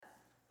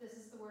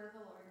word of the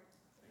Lord.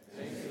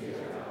 Thanks be to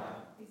God.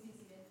 Please be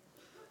seated.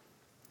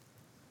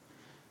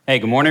 Hey,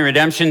 good morning,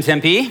 Redemption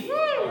Tempe.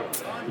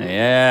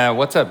 Yeah,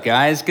 what's up,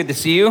 guys? Good to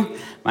see you.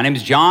 My name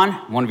is John.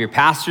 I'm one of your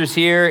pastors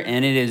here,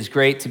 and it is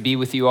great to be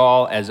with you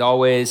all, as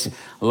always.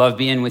 I love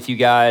being with you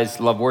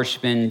guys, love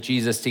worshiping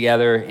Jesus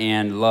together,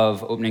 and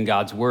love opening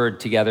God's Word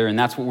together, and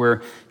that's what we're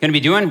going to be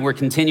doing. We're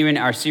continuing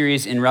our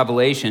series in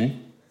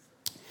Revelation.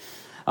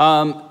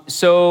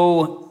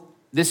 So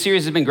this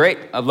series has been great.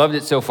 I've loved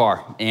it so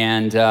far,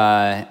 and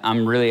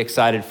I'm really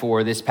excited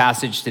for this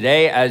passage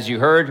today. As you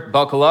heard,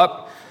 buckle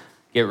up.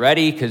 Get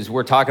ready, because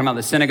we're talking about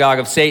the synagogue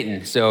of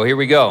Satan. So here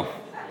we go.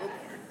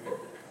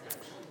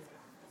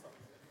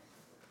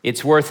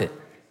 It's worth it.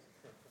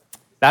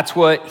 That's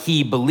what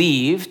he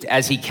believed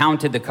as he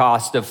counted the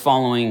cost of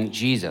following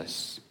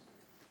Jesus.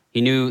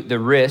 He knew the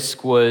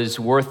risk was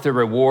worth the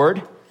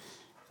reward,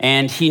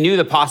 and he knew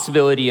the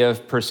possibility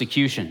of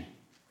persecution.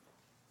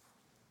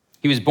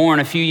 He was born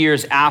a few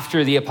years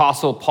after the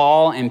Apostle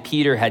Paul and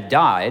Peter had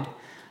died,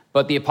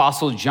 but the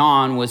Apostle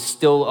John was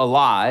still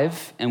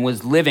alive and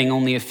was living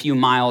only a few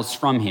miles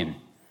from him.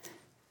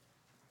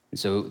 And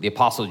so the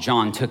Apostle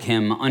John took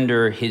him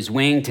under his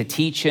wing to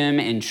teach him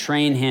and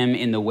train him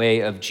in the way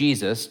of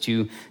Jesus,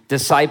 to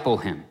disciple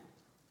him.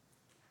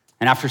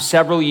 And after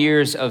several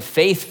years of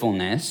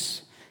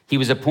faithfulness, he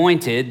was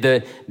appointed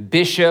the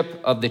bishop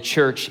of the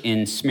church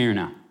in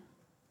Smyrna.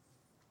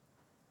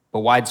 But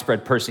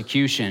widespread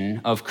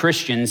persecution of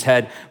Christians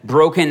had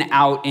broken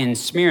out in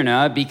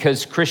Smyrna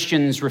because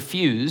Christians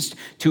refused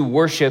to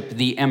worship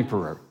the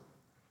emperor.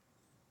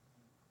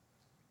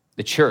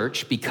 The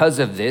church, because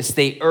of this,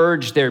 they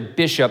urged their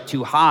bishop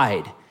to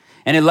hide,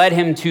 and it led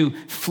him to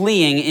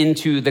fleeing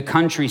into the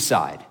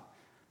countryside.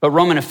 But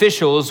Roman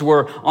officials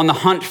were on the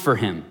hunt for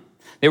him.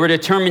 They were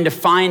determined to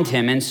find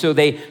him, and so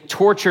they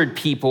tortured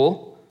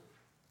people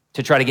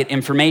to try to get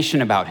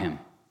information about him.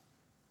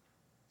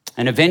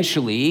 And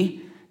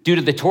eventually, due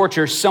to the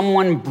torture,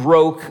 someone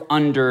broke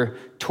under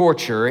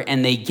torture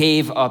and they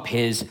gave up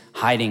his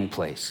hiding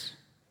place.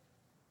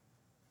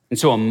 And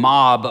so a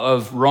mob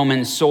of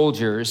Roman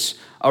soldiers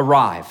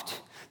arrived.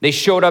 They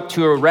showed up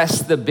to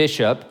arrest the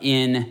bishop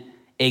in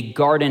a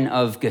Garden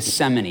of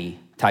Gethsemane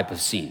type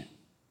of scene.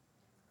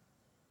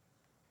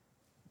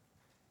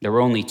 There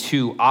were only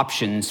two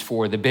options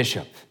for the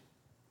bishop: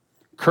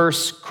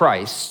 curse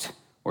Christ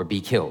or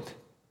be killed.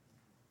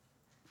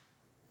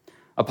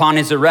 Upon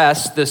his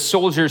arrest, the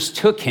soldiers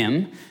took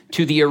him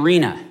to the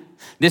arena.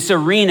 This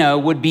arena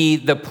would be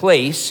the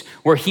place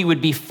where he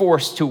would be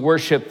forced to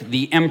worship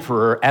the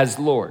emperor as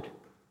Lord.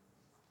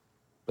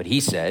 But he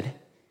said,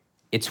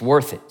 it's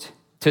worth it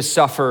to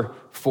suffer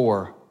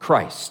for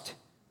Christ.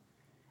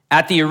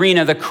 At the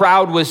arena, the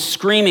crowd was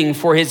screaming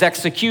for his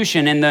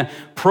execution, and the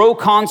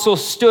proconsul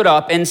stood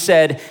up and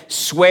said,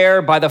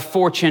 swear by the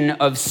fortune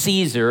of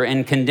Caesar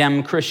and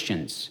condemn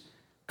Christians.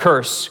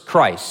 Curse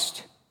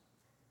Christ,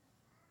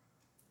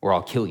 or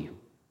I'll kill you.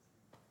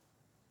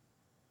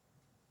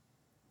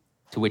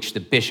 To which the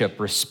bishop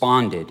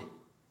responded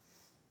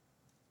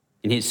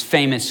in his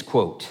famous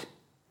quote,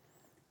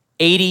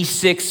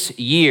 86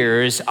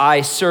 years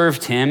I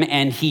served him,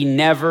 and he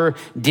never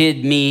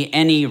did me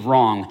any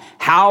wrong.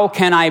 How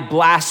can I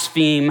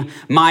blaspheme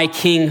my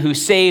king who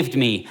saved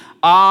me?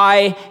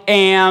 I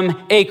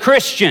am a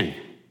Christian.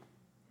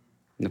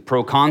 And the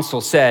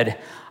proconsul said,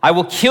 I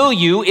will kill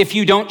you if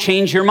you don't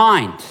change your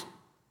mind.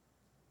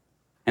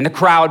 And the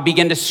crowd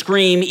began to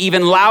scream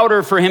even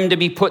louder for him to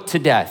be put to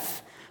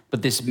death.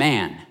 But this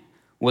man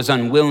was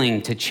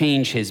unwilling to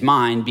change his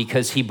mind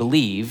because he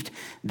believed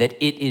that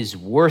it is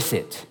worth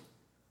it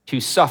to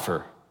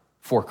suffer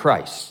for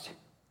Christ.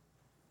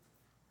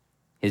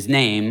 His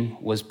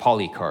name was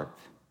Polycarp.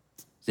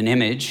 It's an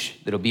image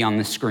that'll be on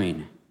the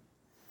screen.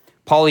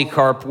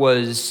 Polycarp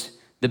was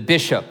the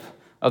bishop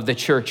of the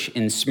church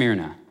in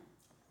Smyrna,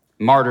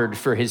 martyred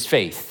for his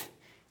faith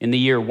in the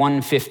year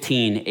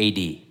 115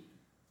 AD.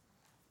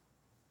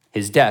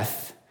 His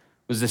death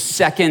was the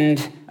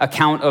second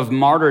account of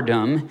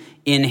martyrdom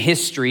in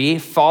history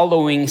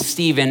following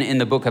Stephen in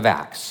the book of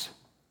Acts.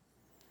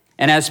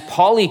 And as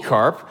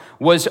Polycarp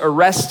was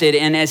arrested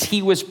and as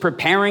he was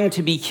preparing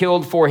to be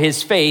killed for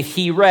his faith,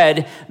 he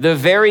read the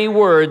very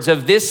words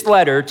of this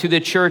letter to the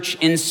church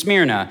in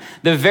Smyrna,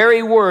 the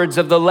very words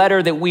of the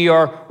letter that we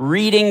are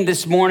reading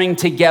this morning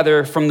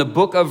together from the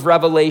book of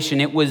Revelation.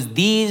 It was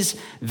these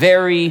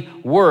very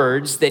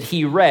words that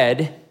he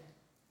read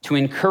to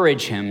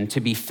encourage him to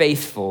be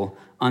faithful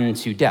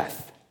unto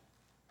death.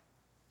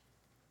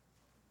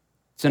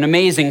 It's an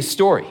amazing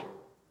story.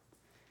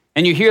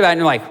 And you hear that and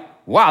you're like,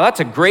 wow, that's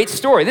a great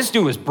story. This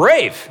dude was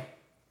brave.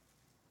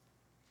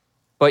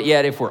 But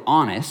yet, if we're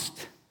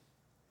honest,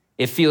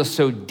 it feels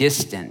so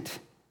distant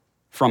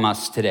from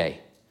us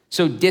today,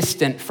 so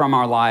distant from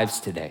our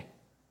lives today.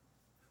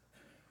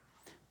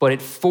 But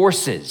it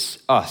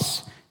forces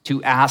us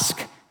to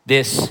ask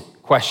this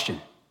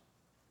question: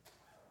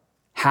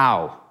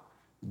 how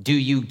do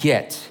you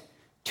get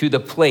to the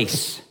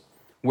place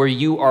where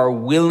you are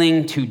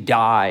willing to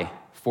die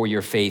for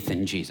your faith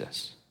in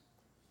Jesus?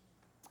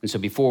 And so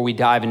before we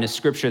dive into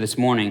scripture this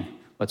morning,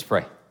 Let's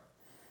pray.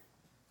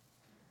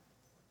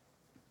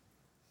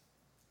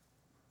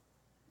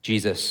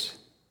 Jesus,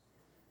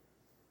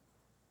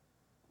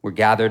 we're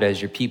gathered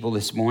as your people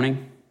this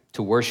morning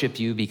to worship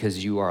you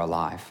because you are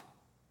alive.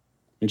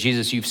 And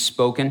Jesus, you've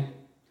spoken.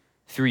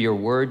 Through your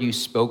word, you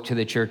spoke to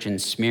the church in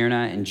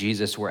Smyrna. And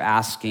Jesus, we're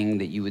asking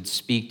that you would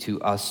speak to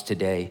us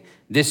today,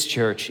 this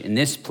church in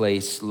this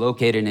place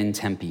located in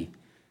Tempe.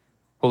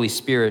 Holy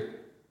Spirit,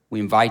 we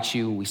invite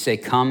you. We say,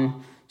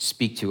 come,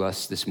 speak to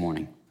us this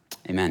morning.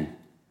 Amen.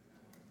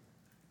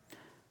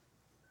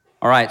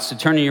 All right, so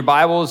turn in your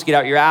Bibles, get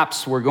out your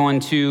apps. We're going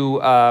to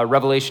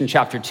Revelation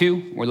chapter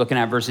 2. We're looking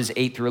at verses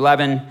 8 through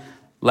 11,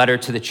 letter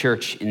to the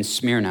church in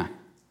Smyrna.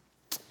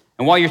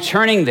 And while you're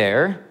turning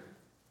there,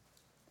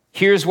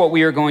 here's what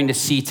we are going to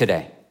see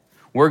today.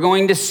 We're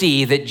going to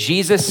see that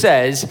Jesus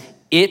says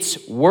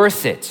it's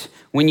worth it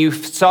when you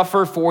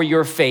suffer for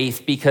your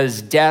faith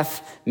because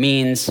death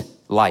means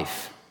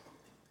life.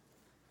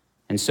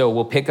 And so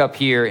we'll pick up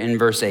here in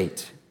verse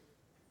 8.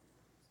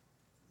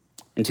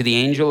 And to the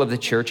angel of the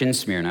church in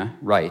Smyrna,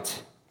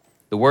 write,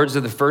 the words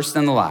of the first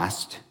and the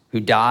last, who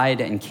died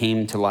and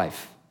came to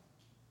life.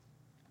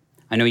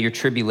 I know your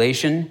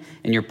tribulation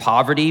and your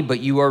poverty, but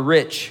you are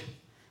rich,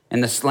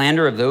 and the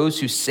slander of those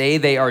who say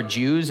they are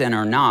Jews and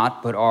are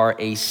not, but are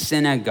a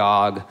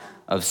synagogue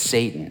of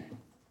Satan.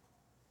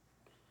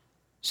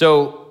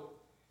 So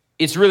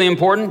it's really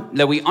important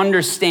that we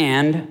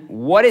understand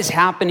what is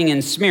happening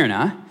in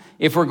Smyrna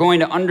if we're going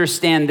to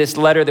understand this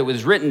letter that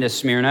was written to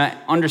Smyrna,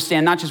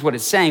 understand not just what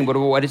it's saying, but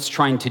what it's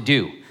trying to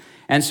do.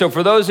 And so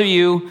for those of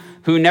you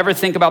who never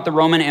think about the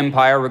Roman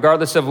Empire,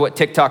 regardless of what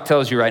TikTok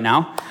tells you right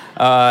now,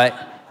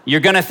 you're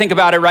going to think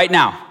about it right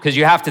now because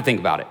you have to think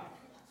about it.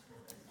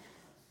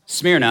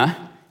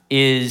 Smyrna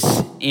is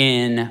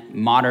in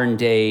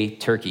modern-day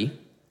Turkey,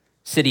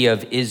 city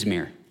of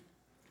Izmir.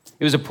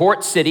 It was a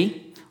port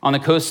city on the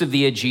coast of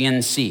the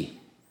Aegean Sea.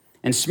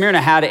 And Smyrna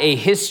had a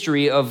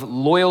history of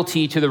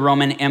loyalty to the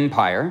Roman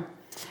Empire,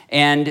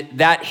 and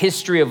that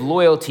history of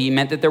loyalty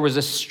meant that there was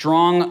a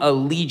strong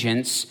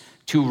allegiance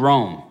to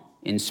Rome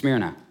in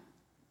Smyrna.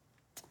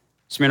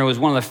 Smyrna was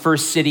one of the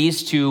first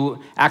cities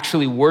to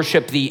actually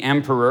worship the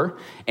emperor,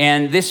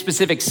 and this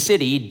specific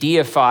city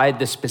deified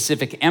the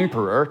specific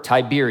emperor,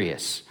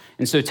 Tiberius.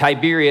 And so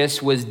Tiberius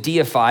was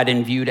deified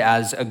and viewed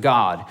as a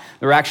god.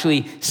 There were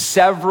actually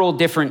several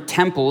different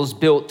temples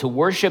built to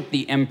worship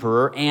the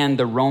emperor and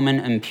the Roman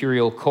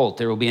imperial cult.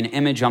 There will be an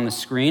image on the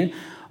screen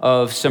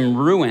of some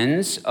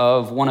ruins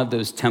of one of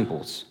those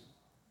temples.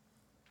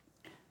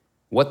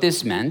 What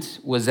this meant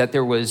was that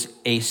there was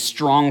a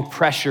strong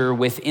pressure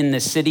within the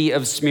city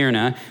of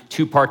Smyrna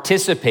to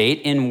participate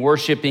in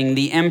worshiping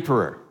the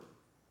emperor.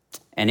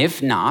 And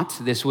if not,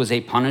 this was a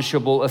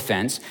punishable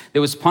offense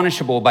that was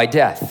punishable by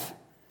death.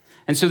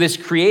 And so this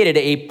created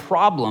a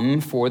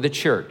problem for the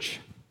church.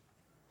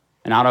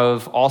 And out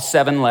of all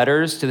 7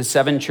 letters to the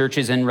 7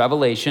 churches in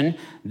Revelation,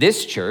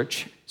 this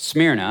church,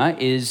 Smyrna,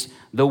 is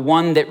the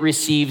one that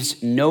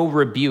receives no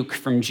rebuke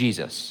from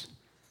Jesus.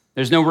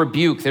 There's no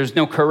rebuke, there's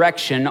no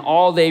correction.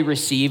 All they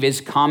receive is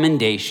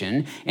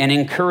commendation and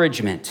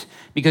encouragement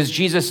because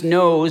Jesus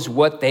knows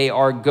what they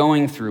are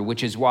going through,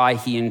 which is why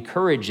he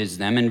encourages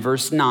them in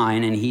verse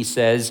 9, and he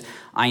says,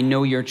 I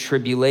know your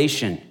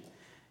tribulation.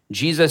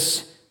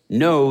 Jesus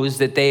knows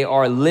that they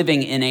are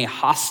living in a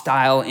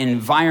hostile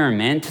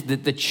environment,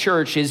 that the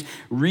church is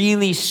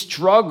really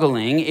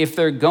struggling if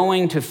they're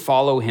going to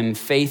follow him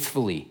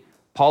faithfully.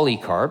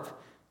 Polycarp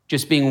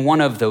just being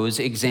one of those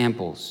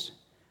examples.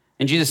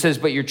 And Jesus says,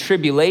 but your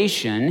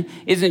tribulation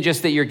isn't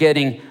just that you're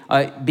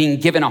being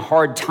given a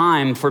hard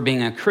time for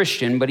being a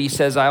Christian, but he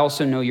says, I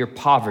also know your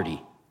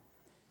poverty.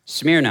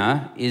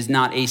 Smyrna is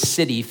not a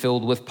city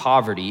filled with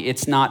poverty.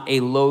 It's not a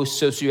low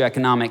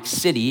socioeconomic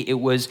city. It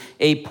was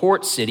a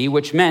port city,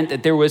 which meant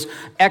that there was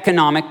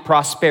economic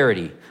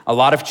prosperity, a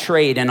lot of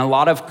trade and a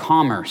lot of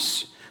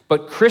commerce.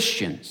 But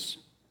Christians,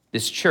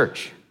 this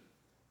church,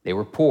 they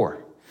were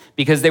poor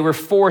because they were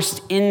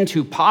forced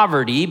into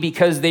poverty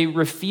because they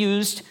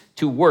refused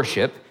to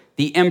worship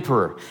the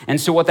emperor. And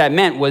so what that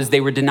meant was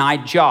they were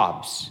denied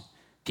jobs.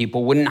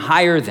 People wouldn't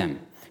hire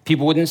them.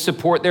 People wouldn't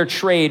support their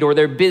trade or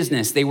their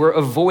business. They were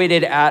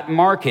avoided at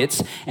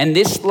markets, and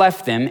this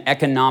left them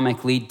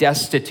economically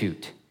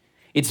destitute.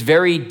 It's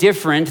very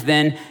different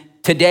than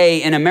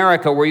today in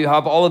America where you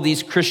have all of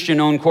these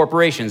Christian-owned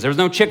corporations. There's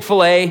no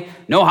Chick-fil-A,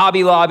 no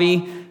Hobby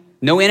Lobby,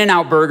 no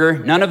In-N-Out Burger,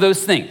 none of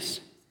those things.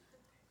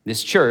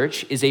 This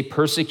church is a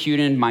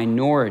persecuted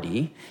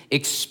minority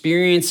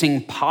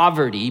experiencing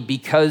poverty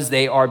because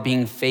they are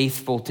being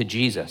faithful to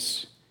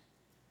Jesus.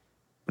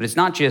 But it's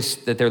not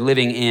just that they're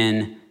living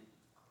in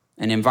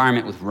an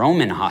environment with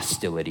Roman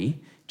hostility.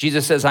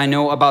 Jesus says, I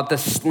know about the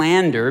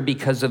slander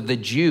because of the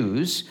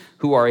Jews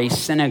who are a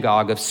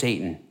synagogue of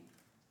Satan.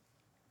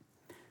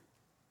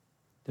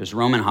 There's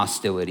Roman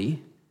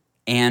hostility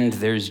and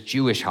there's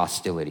Jewish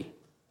hostility.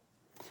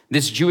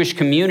 This Jewish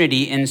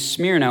community in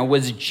Smyrna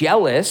was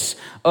jealous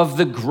of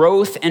the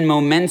growth and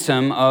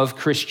momentum of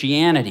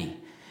Christianity.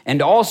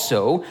 And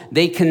also,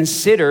 they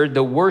considered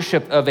the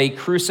worship of a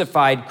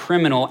crucified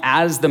criminal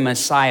as the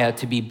Messiah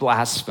to be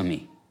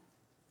blasphemy.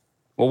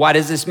 Well, why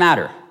does this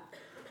matter?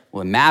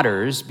 Well, it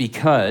matters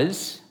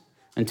because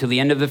until the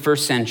end of the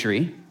first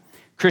century,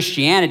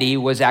 Christianity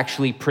was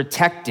actually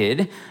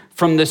protected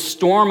from the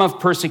storm of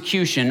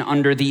persecution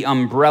under the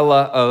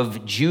umbrella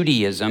of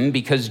Judaism,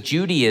 because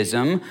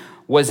Judaism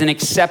was an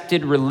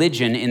accepted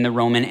religion in the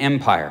Roman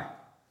Empire.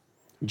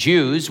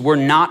 Jews were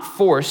not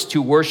forced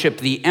to worship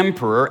the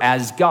emperor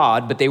as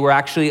God, but they were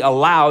actually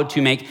allowed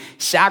to make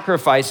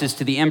sacrifices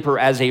to the emperor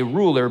as a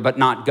ruler, but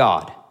not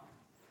God.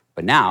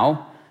 But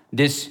now,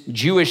 this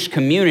Jewish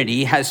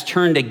community has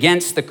turned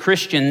against the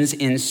Christians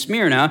in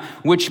Smyrna,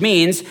 which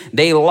means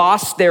they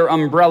lost their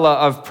umbrella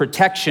of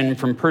protection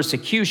from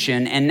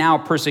persecution, and now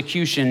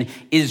persecution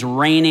is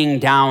raining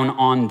down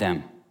on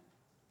them.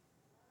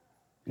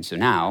 And so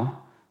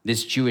now,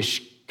 this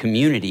Jewish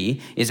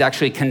community is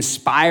actually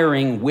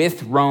conspiring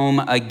with Rome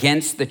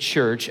against the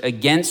church,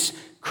 against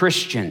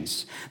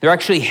Christians. They're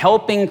actually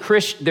helping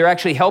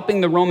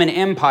the Roman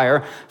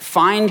Empire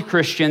find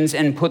Christians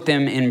and put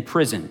them in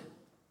prison.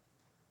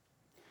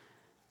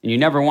 And you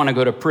never want to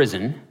go to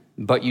prison,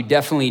 but you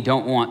definitely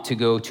don't want to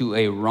go to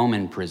a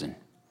Roman prison.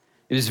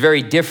 It was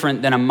very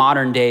different than a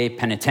modern day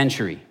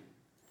penitentiary.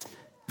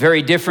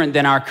 Very different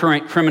than our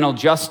current criminal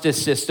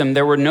justice system.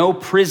 There were no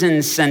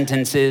prison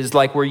sentences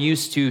like we're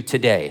used to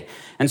today.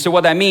 And so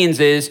what that means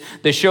is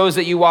the shows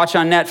that you watch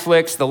on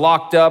Netflix, the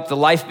Locked Up, the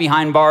Life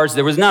Behind Bars,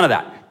 there was none of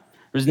that.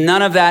 There was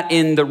none of that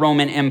in the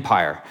Roman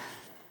Empire.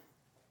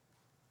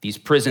 These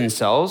prison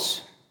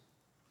cells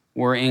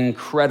were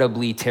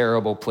incredibly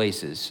terrible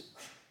places,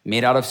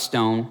 made out of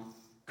stone,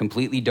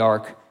 completely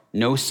dark,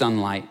 no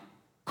sunlight,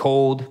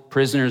 cold.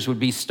 Prisoners would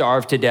be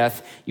starved to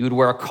death. You would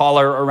wear a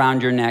collar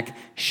around your neck,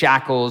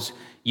 shackles.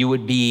 Your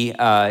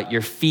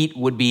feet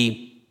would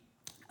be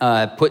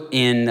put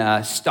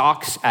in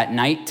stocks at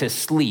night to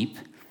sleep.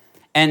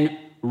 And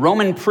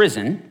Roman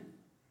prison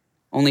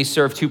only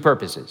served two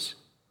purposes: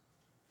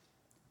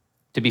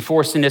 to be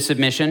forced into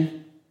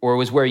submission, or it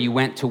was where you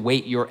went to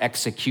wait your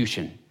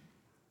execution.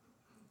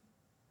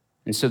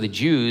 And so the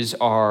Jews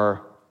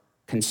are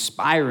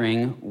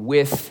conspiring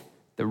with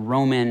the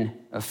Roman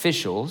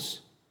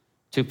officials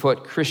to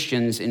put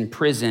Christians in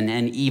prison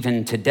and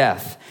even to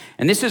death.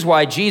 And this is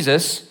why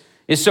Jesus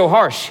is so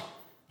harsh.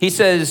 He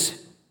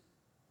says,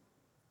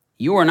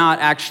 you are not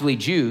actually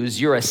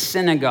Jews, you're a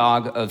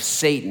synagogue of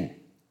Satan.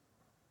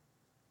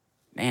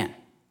 Man,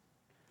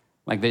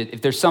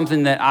 if there's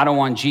something that I don't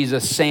want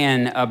Jesus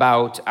saying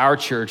about our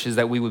church is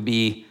that we would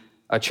be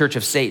a church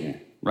of Satan,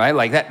 right?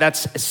 Like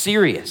that's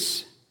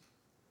serious.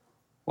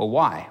 Well,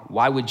 why?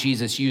 Why would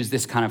Jesus use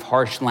this kind of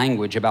harsh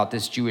language about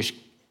this Jewish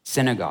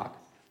synagogue?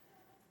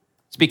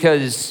 It's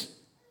because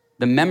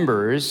the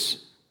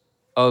members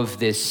of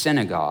this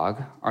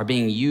synagogue are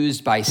being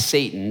used by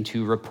Satan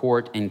to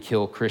report and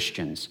kill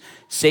Christians.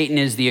 Satan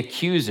is the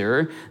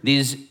accuser.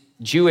 These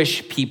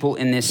Jewish people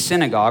in this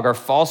synagogue are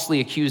falsely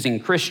accusing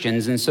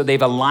Christians, and so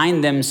they've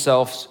aligned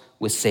themselves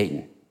with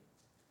Satan.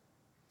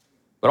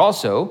 But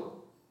also,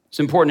 it's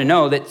important to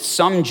know that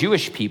some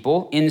Jewish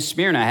people in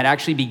Smyrna had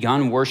actually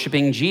begun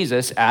worshiping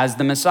Jesus as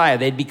the Messiah.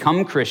 They'd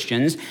become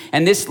Christians,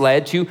 and this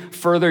led to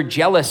further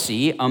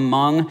jealousy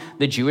among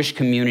the Jewish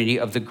community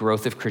of the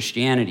growth of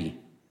Christianity.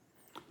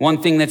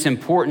 One thing that's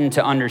important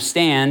to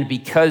understand,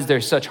 because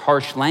there's such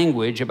harsh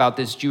language about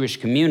this Jewish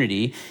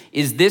community,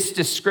 is this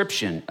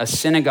description, a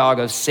synagogue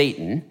of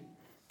Satan,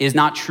 is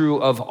not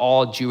true of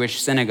all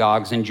Jewish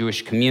synagogues and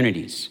Jewish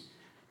communities.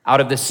 Out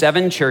of the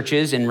 7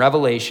 churches in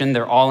Revelation,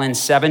 they're all in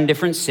 7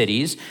 different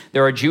cities.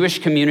 There are Jewish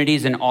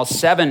communities in all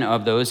 7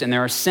 of those, and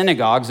there are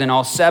synagogues in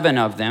all 7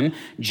 of them.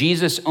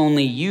 Jesus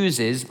only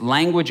uses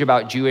language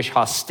about Jewish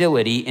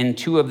hostility in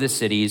 2 of the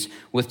cities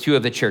with 2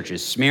 of the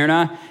churches,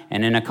 Smyrna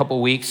and in a couple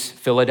weeks,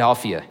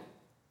 Philadelphia.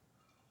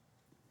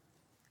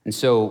 And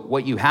so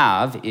what you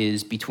have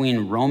is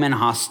between Roman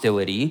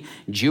hostility,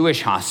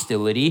 Jewish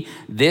hostility,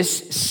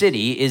 this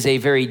city is a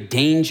very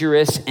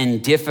dangerous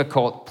and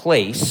difficult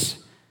place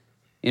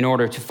in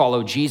order to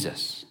follow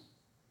Jesus.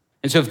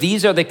 And so if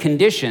these are the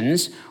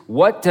conditions,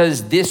 what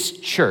does this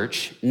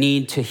church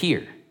need to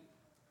hear?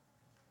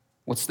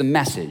 What's the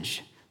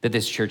message that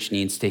this church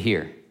needs to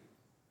hear?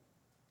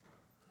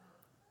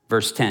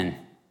 Verse 10,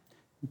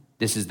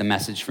 this is the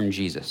message from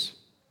Jesus.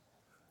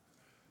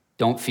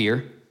 Don't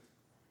fear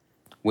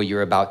what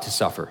you're about to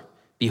suffer.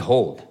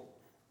 Behold,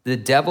 the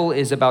devil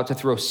is about to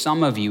throw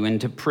some of you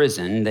into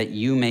prison that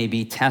you may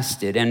be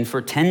tested, and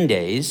for 10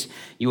 days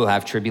you will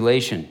have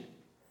tribulation.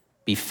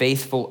 Be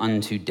faithful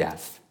unto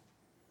death,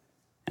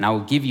 and I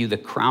will give you the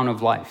crown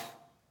of life.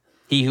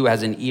 He who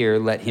has an ear,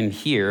 let him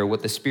hear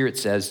what the Spirit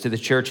says to the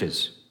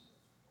churches.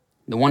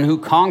 The one who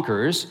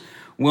conquers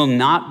will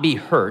not be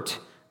hurt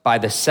by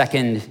the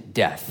second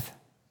death.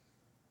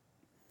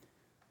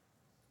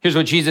 Here's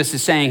what Jesus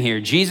is saying here.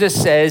 Jesus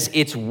says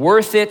it's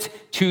worth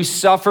it to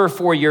suffer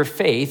for your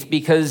faith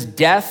because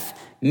death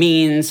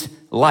means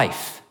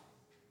life.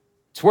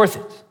 It's worth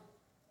it.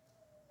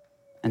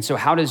 And so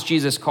how does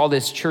Jesus call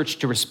this church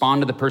to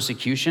respond to the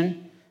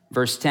persecution?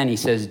 verse 10, he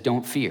says,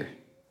 don't fear.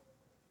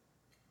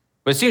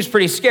 But it seems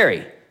pretty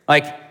scary.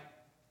 Like,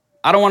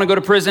 I don't want to go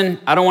to prison.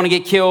 I don't want to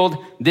get killed.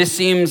 This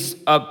seems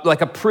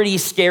like a pretty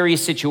scary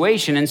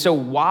situation. And so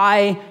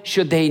why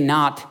should they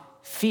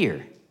not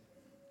fear?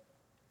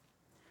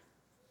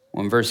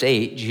 Well, in verse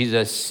 8,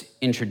 Jesus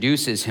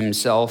introduces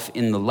himself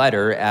in the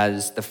letter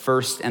as the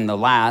first and the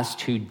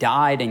last who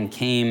died and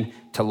came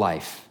to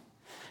life.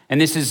 And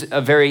this is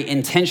a very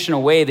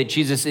intentional way that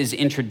Jesus is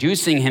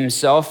introducing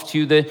himself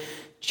to the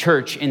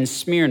church in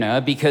Smyrna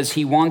because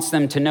he wants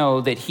them to know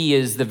that he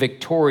is the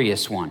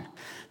victorious one,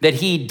 that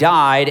he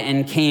died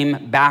and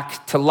came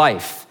back to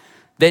life,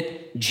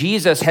 that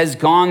Jesus has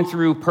gone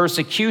through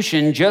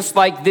persecution just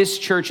like this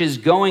church is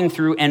going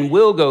through and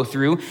will go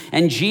through,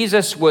 and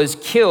Jesus was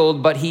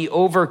killed, but he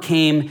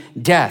overcame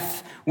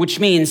death,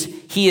 which means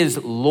he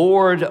is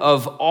Lord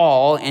of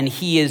all and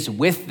he is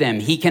with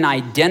them. He can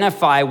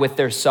identify with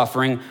their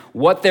suffering,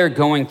 what they're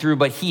going through,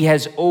 but he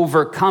has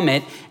overcome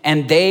it,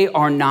 and they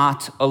are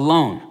not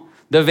alone.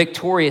 The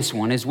victorious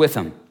one is with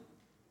them.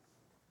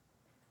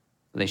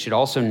 They should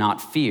also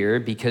not fear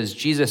because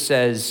Jesus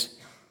says,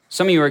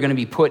 some of you are going to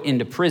be put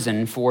into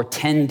prison for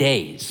 10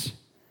 days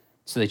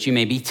so that you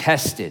may be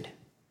tested.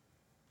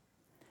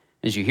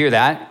 As you hear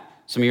that,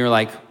 some of you are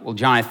like, well,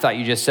 John, I thought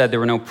you just said there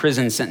were no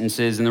prison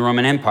sentences in the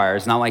Roman Empire.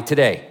 It's not like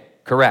today.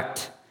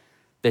 Correct.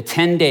 The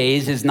 10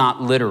 days is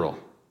not literal.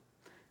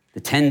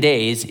 The 10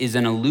 days is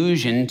an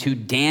allusion to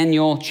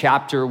Daniel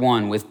chapter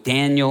 1 with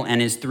Daniel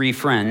and his 3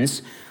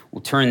 friends.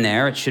 We'll turn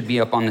there. It should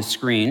be up on the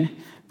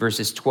screen.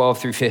 Verses 12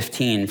 through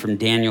 15 from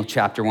Daniel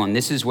chapter 1.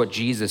 This is what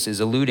Jesus is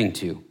alluding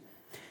to.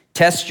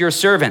 Test your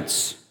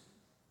servants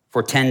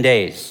for 10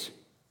 days.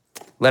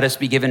 Let us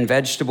be given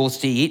vegetables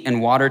to eat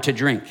and water to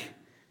drink.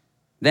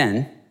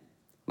 Then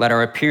let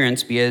our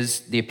appearance be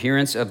as the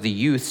appearance of the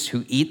youths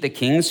who eat the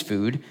king's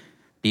food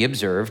be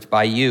observed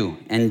by you,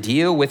 and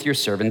deal with your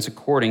servants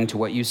according to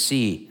what you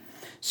see.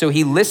 So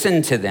he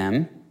listened to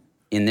them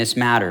in this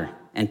matter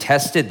and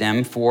tested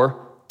them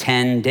for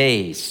 10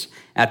 days.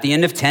 At the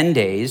end of 10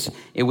 days,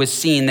 it was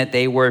seen that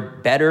they were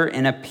better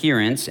in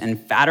appearance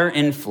and fatter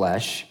in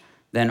flesh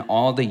than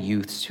all the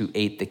youths who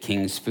ate the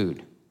king's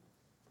food.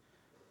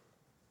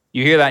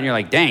 You hear that and you're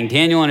like, dang,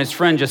 Daniel and his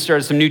friend just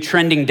started some new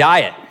trending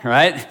diet,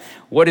 right?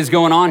 What is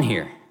going on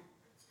here?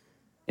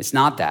 It's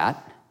not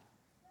that.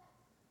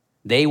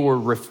 They were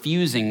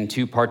refusing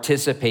to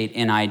participate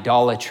in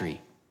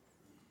idolatry.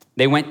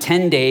 They went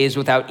 10 days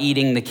without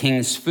eating the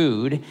king's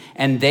food,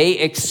 and they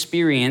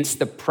experienced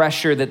the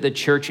pressure that the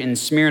church in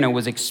Smyrna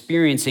was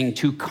experiencing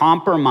to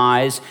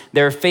compromise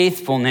their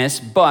faithfulness,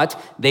 but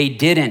they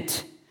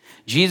didn't.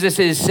 Jesus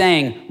is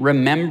saying,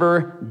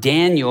 remember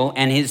Daniel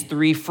and his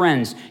 3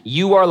 friends.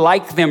 You are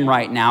like them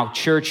right now,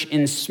 church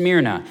in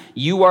Smyrna.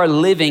 You are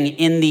living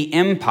in the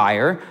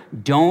empire.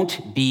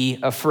 Don't be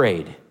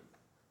afraid.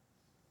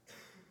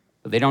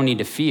 But they don't need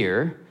to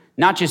fear.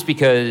 Not just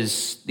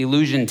because the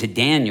allusion to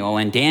Daniel,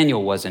 and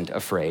Daniel wasn't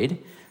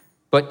afraid,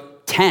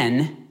 but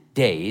 10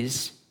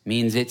 days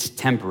means it's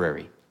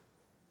temporary.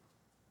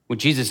 What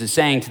Jesus is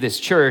saying to this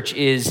church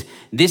is,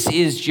 this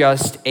is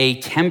just a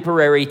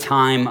temporary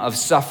time of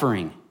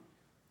suffering.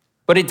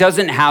 But it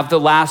doesn't have the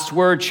last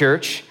word,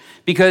 church,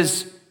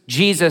 because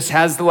Jesus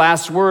has the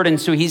last word,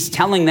 and so he's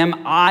telling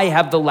them, I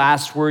have the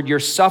last word. Your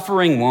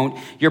suffering won't,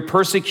 your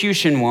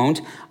persecution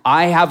won't.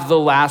 I have the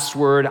last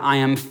word. I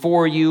am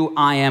for you.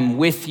 I am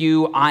with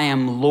you. I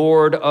am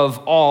Lord of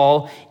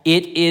all.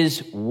 It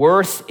is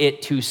worth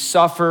it to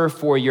suffer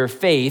for your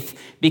faith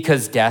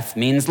because death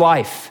means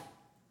life.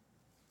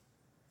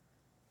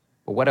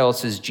 But what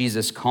else is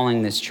Jesus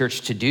calling this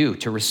church to do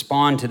to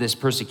respond to this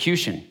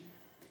persecution?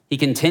 He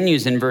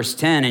continues in verse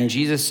 10, and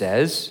Jesus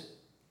says,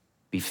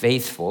 be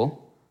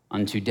faithful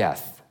unto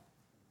death.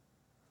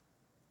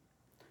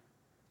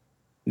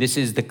 This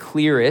is the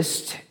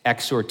clearest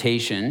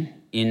exhortation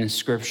in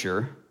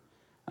Scripture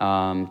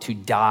to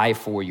die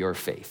for your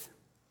faith,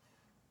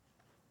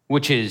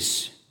 which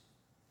is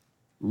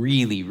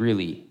really,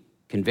 really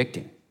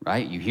convicting,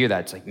 right? You hear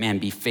that, it's like, man,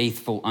 be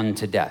faithful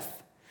unto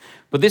death.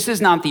 But this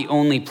is not the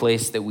only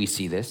place that we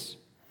see this.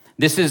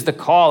 This is the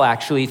call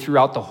actually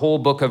throughout the whole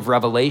book of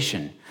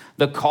Revelation.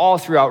 The call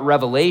throughout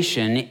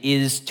Revelation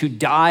is to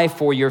die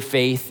for your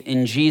faith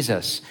in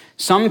Jesus.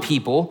 Some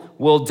people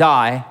will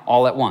die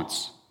all at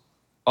once.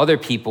 Other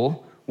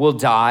people will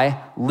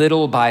die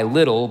little by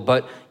little,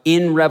 but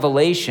in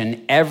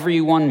Revelation,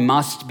 everyone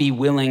must be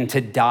willing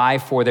to die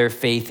for their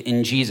faith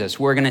in Jesus.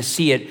 We're going to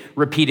see it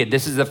repeated.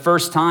 This is the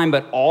first time,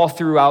 but all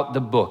throughout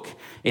the book,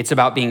 it's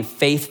about being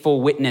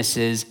faithful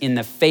witnesses in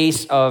the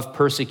face of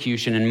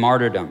persecution and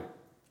martyrdom.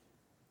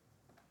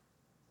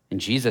 And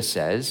Jesus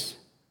says,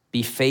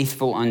 be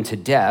faithful unto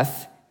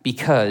death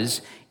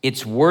because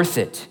it's worth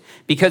it.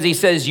 Because he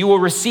says you will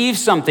receive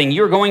something.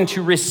 You're going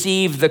to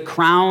receive the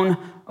crown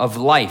of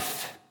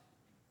life.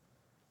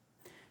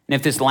 And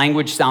if this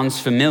language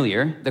sounds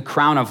familiar, the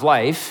crown of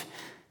life,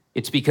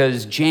 it's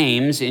because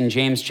James, in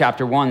James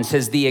chapter 1,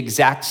 says the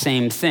exact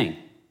same thing.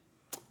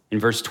 In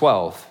verse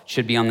 12, it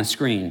should be on the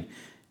screen.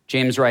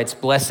 James writes,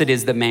 blessed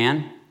is the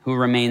man who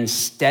remains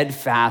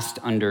steadfast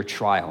under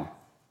trial.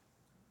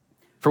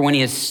 For when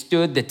he has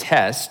stood the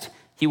test,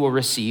 he will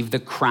receive the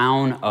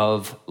crown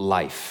of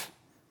life,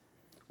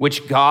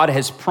 which God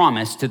has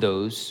promised to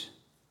those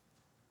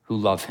who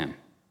love him.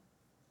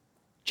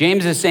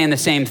 James is saying the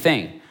same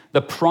thing,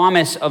 the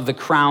promise of the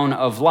crown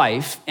of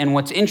life. And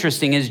what's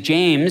interesting is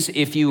James,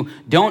 if you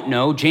don't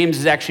know, James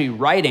is actually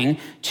writing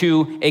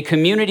to a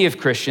community of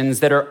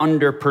Christians that are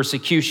under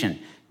persecution.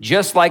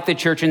 Just like the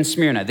church in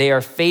Smyrna, they are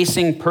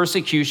facing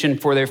persecution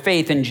for their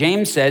faith. And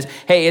James says,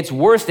 hey, it's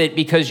worth it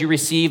because you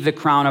receive the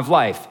crown of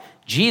life.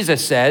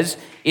 Jesus says,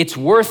 it's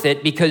worth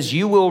it because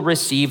you will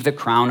receive the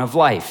crown of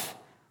life.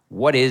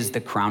 What is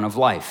the crown of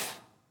life?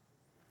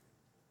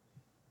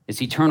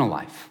 It's eternal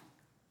life.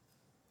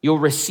 You'll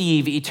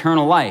receive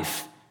eternal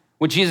life.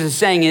 What Jesus is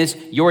saying is,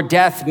 your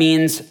death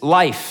means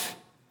life.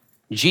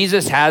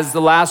 Jesus has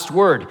the last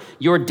word.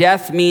 Your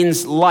death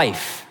means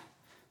life.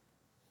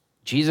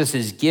 Jesus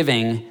is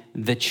giving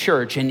the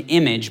church an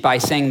image by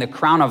saying the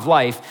crown of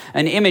life,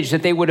 an image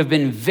that they would have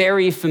been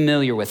very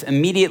familiar with,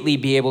 immediately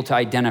be able to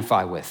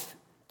identify with.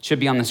 It should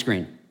be on the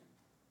screen.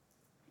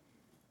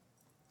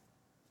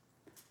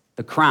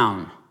 The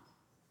crown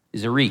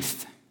is a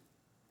wreath.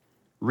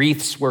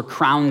 Wreaths were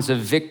crowns of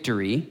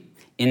victory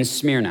in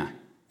Smyrna.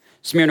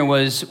 Smyrna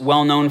was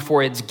well known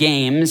for its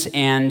games,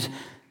 and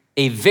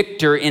a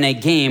victor in a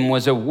game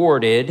was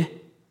awarded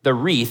the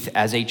wreath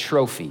as a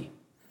trophy.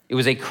 It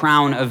was a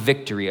crown of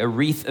victory, a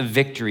wreath of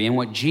victory. And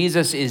what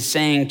Jesus is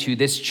saying to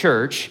this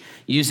church,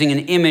 using an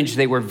image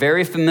they were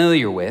very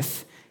familiar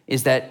with,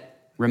 is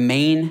that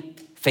remain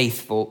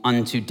faithful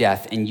unto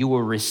death, and you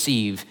will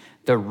receive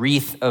the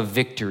wreath of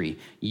victory.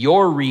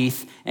 Your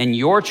wreath and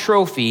your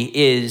trophy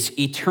is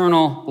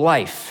eternal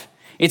life.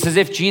 It's as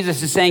if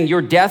Jesus is saying,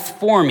 your death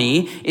for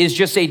me is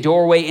just a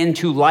doorway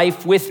into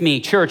life with me.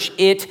 Church,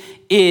 it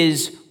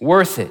is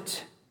worth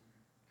it.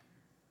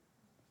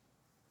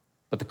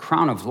 But the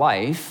crown of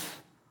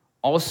life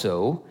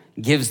also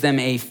gives them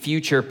a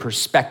future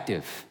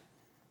perspective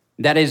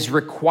that is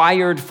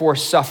required for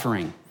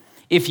suffering.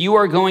 If you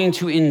are going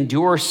to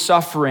endure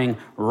suffering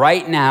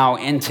right now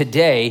and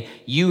today,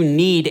 you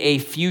need a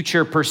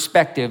future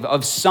perspective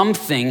of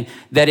something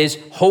that is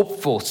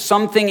hopeful,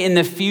 something in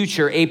the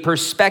future, a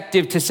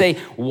perspective to say,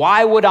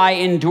 why would I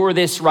endure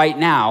this right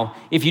now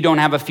if you don't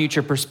have a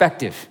future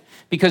perspective?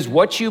 Because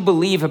what you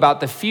believe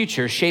about the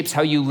future shapes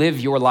how you live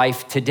your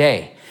life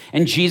today.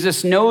 And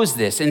Jesus knows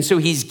this, and so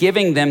he's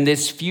giving them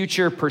this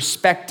future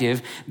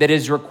perspective that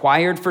is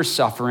required for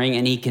suffering,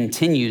 and he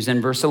continues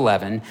in verse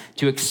 11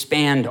 to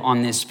expand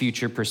on this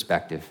future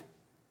perspective.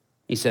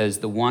 He says,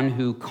 the one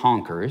who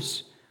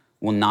conquers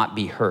will not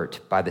be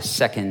hurt by the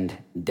second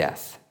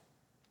death.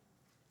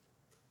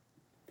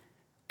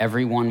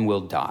 Everyone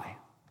will die,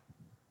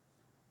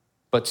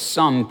 but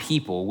some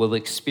people will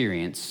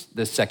experience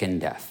the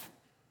second death.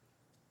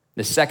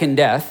 The second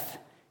death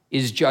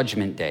is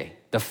Judgment Day,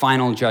 the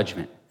final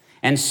judgment.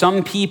 And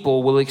some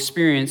people will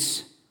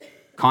experience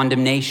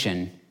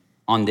condemnation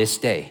on this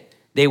day.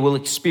 They will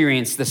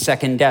experience the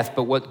second death.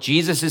 But what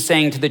Jesus is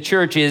saying to the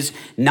church is,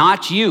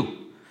 not you.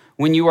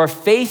 When you are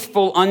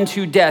faithful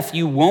unto death,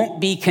 you won't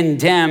be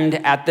condemned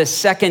at the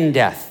second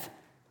death.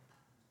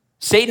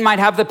 Satan might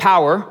have the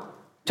power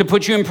to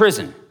put you in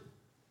prison.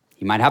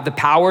 He might have the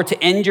power to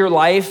end your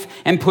life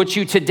and put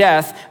you to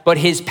death, but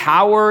his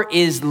power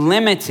is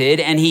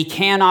limited and he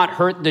cannot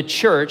hurt the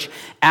church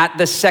at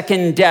the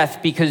second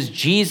death because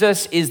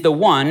Jesus is the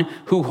one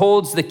who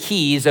holds the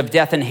keys of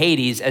death and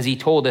Hades, as he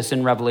told us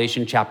in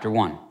Revelation chapter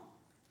 1.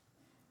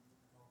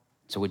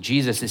 So what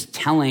Jesus is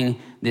telling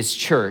this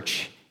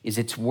church is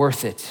it's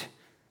worth it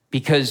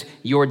because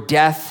your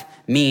death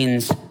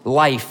means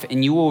life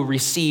and you will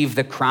receive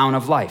the crown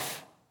of life.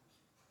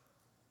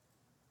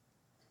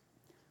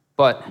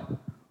 But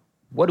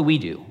what do we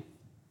do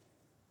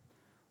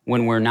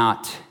when we're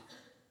not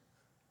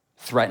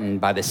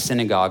threatened by the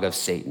synagogue of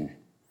Satan?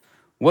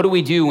 What do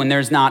we do when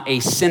there's not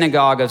a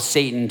synagogue of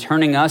Satan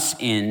turning us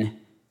in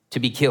to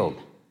be killed?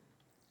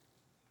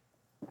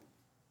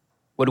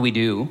 What do we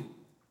do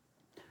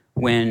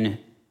when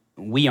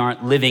we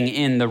aren't living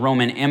in the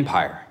Roman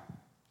Empire?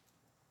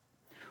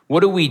 What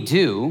do we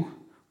do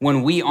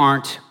when we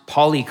aren't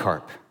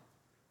Polycarp?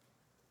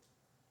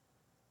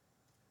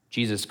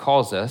 Jesus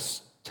calls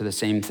us to the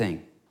same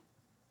thing.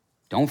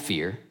 Don't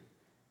fear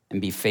and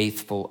be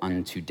faithful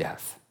unto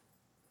death.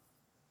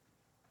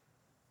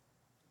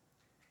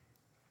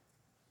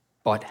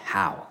 But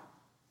how?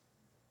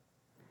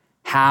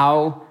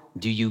 How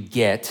do you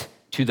get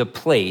to the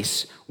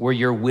place where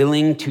you're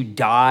willing to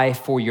die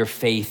for your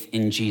faith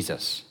in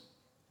Jesus?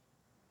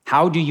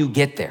 How do you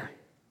get there?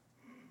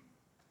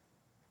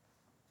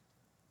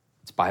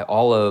 It's by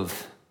all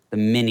of the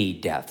many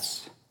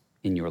deaths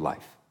in your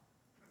life.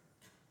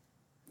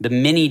 The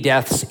many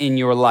deaths in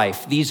your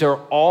life. These are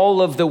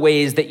all of the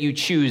ways that you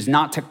choose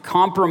not to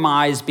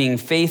compromise being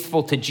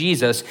faithful to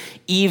Jesus,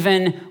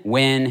 even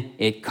when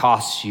it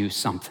costs you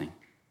something.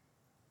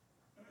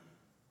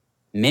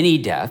 Many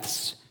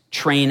deaths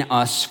train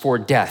us for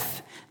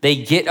death. They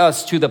get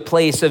us to the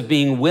place of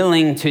being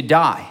willing to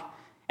die.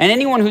 And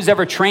anyone who's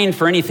ever trained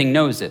for anything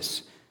knows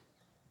this.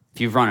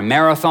 If you've run a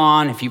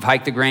marathon, if you've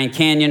hiked the Grand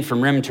Canyon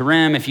from rim to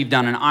rim, if you've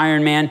done an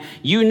Ironman,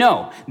 you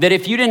know that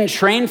if you didn't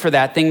train for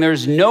that thing,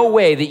 there's no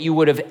way that you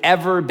would have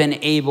ever been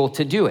able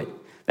to do it.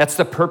 That's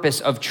the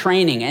purpose of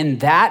training, and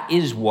that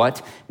is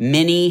what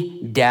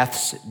many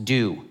deaths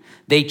do.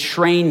 They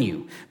train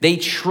you. They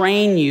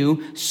train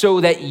you so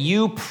that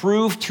you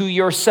prove to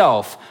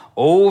yourself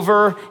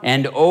over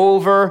and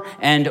over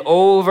and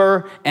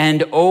over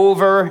and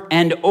over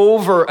and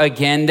over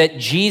again that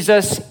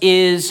Jesus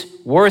is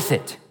worth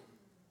it.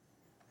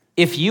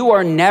 If you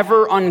are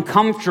never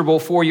uncomfortable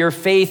for your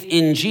faith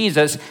in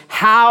Jesus,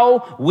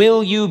 how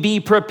will you be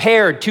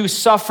prepared to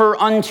suffer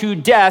unto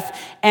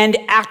death and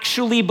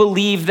actually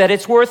believe that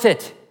it's worth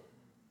it?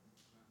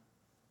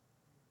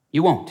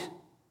 You won't.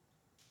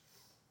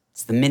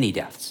 It's the mini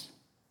deaths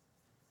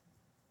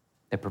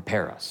that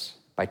prepare us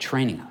by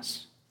training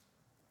us.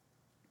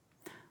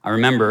 I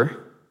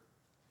remember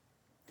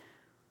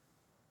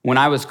when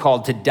I was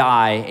called to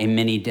die a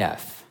mini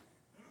death.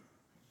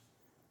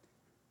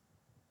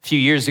 A few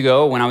years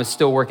ago, when I was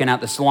still working at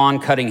the salon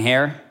cutting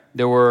hair,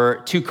 there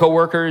were two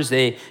coworkers.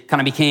 They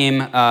kind of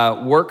became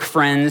work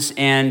friends,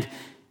 and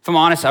if I'm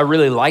honest, I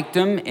really liked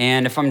them,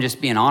 and if I'm just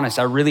being honest,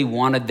 I really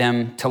wanted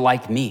them to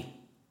like me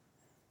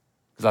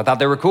because I thought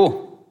they were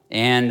cool.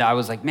 And I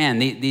was like, man,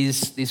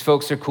 these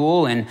folks are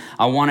cool, and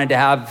I wanted to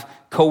have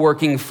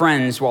co-working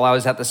friends while I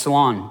was at the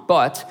salon,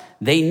 but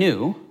they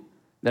knew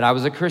that I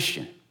was a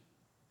Christian.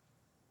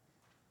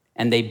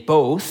 And they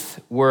both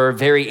were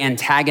very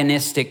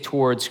antagonistic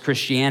towards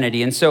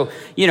Christianity. And so,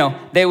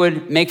 they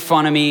would make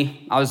fun of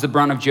me. I was the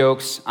brunt of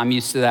jokes. I'm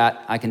used to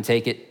that. I can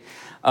take it.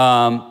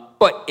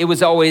 But it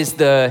was always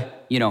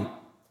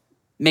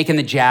making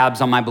the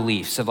jabs on my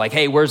beliefs of like,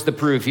 hey, where's the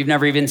proof? You've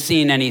never even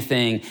seen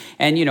anything.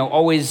 And,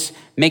 always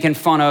making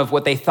fun of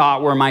what they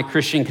thought were my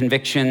Christian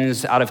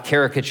convictions out of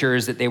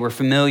caricatures that they were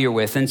familiar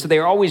with. And so they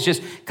were always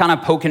just kind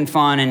of poking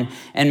fun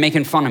and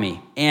making fun of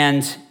me.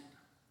 And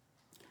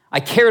I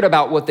cared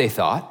about what they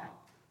thought,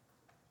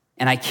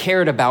 and I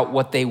cared about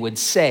what they would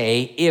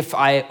say if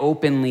I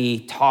openly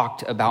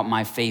talked about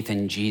my faith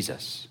in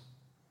Jesus.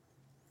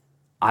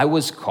 I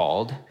was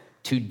called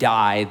to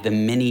die the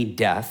mini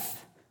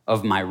death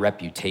of my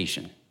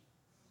reputation,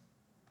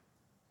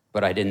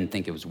 but I didn't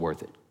think it was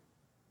worth it.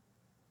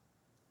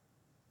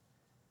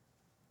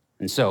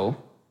 And so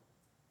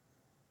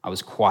I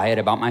was quiet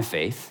about my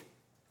faith.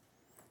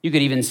 You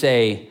could even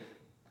say,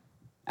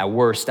 at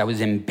worst, I was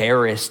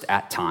embarrassed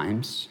at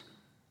times.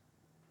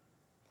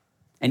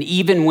 And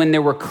even when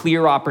there were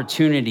clear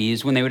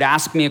opportunities, when they would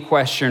ask me a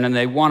question and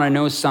they want to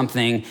know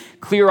something,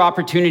 clear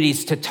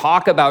opportunities to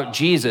talk about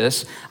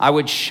Jesus, I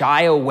would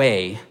shy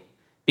away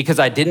because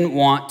I didn't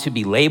want to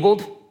be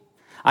labeled.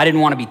 I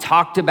didn't want to be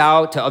talked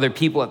about to other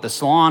people at the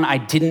salon. I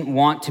didn't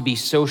want to be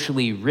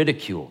socially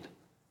ridiculed.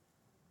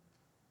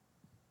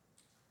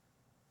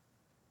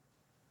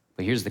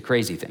 But here's the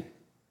crazy thing.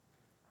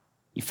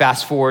 You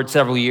fast forward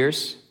several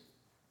years.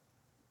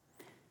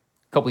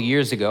 A couple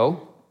years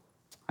ago,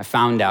 I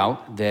found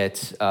out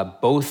that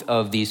both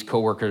of these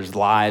coworkers'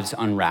 lives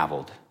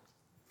unraveled.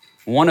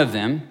 One of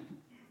them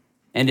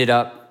ended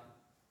up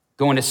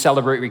going to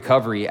celebrate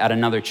recovery at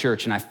another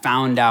church, and I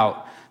found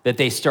out that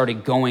they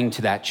started going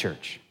to that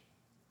church.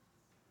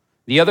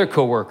 The other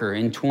coworker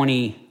in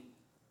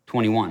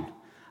 2021,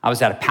 I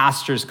was at a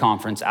pastor's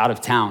conference out of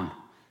town.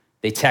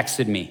 They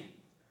texted me.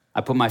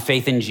 I put my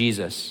faith in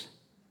Jesus.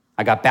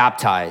 I got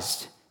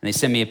baptized, and they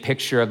sent me a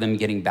picture of them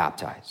getting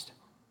baptized.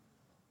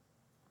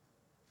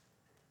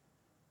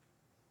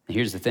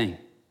 Here's the thing.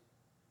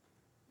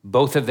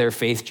 Both of their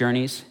faith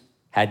journeys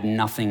had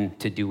nothing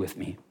to do with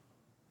me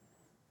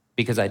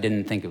because I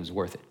didn't think it was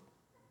worth it.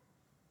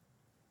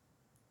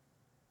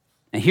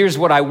 And here's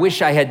what I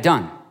wish I had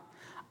done.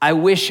 I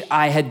wish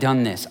I had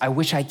done this. I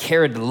wish I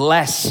cared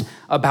less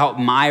about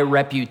my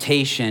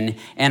reputation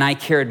and I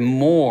cared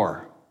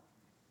more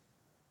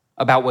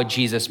about what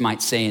Jesus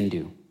might say and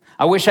do.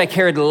 I wish I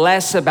cared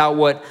less about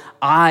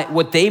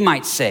what they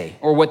might say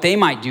or what they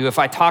might do if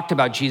I talked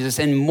about Jesus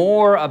and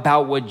more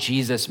about what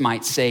Jesus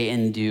might say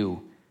and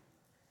do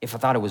if I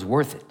thought it was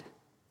worth it.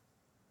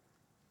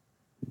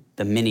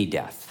 The mini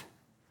death.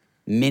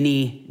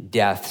 Mini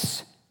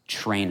deaths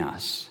train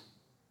us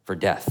for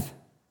death.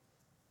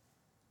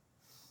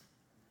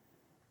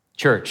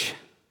 Church,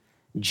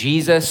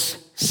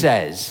 Jesus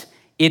says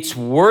it's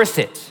worth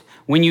it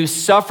when you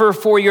suffer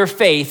for your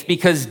faith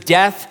because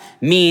death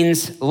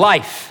means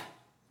life.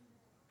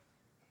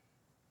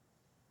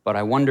 But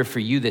I wonder for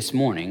you this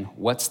morning,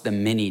 what's the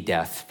mini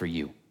death for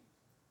you?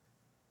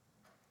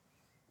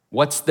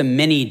 What's the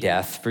mini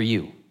death for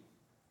you?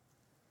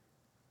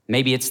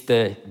 Maybe it's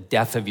the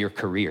death of your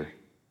career.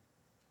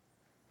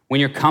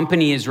 When your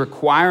company is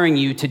requiring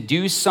you to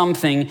do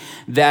something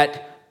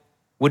that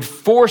would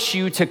force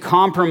you to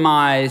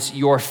compromise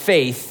your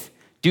faith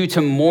due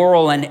to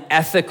moral and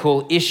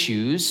ethical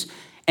issues,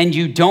 and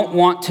you don't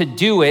want to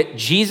do it,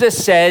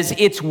 Jesus says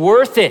it's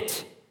worth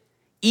it.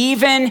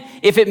 Even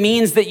if it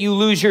means that you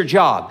lose your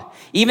job,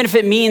 even if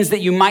it means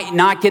that you might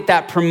not get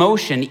that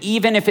promotion,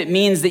 even if it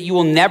means that you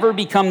will never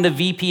become the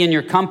VP in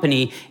your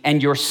company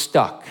and you're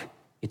stuck,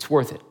 it's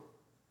worth it.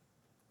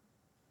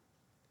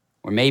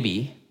 Or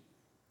maybe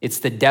it's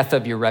the death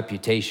of your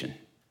reputation.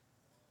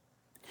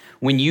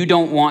 When you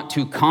don't want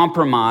to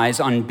compromise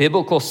on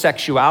biblical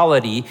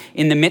sexuality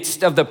in the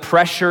midst of the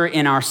pressure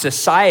in our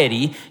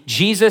society,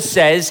 Jesus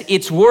says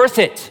it's worth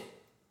it.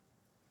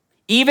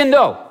 Even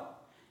though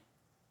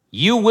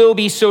you will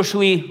be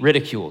socially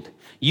ridiculed,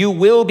 you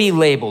will be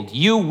labeled,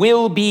 you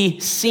will be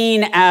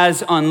seen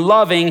as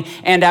unloving,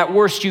 and at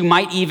worst you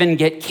might even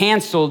get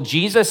canceled,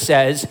 Jesus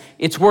says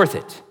it's worth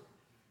it.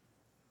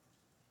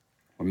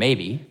 Or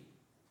maybe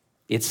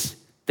it's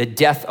the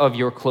death of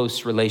your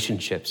close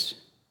relationships.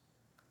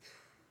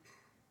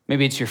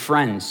 Maybe it's your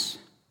friends.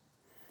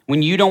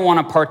 When you don't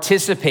want to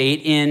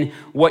participate in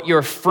what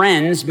your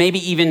friends, maybe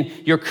even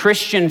your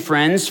Christian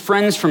friends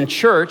from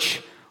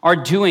church, are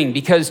doing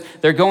because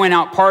they're going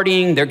out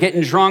partying, they're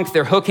getting drunk,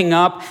 they're hooking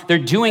up, they're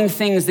doing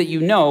things that you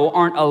know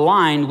aren't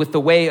aligned with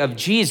the way of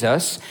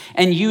Jesus,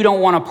 and you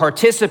don't want to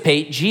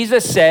participate,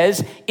 Jesus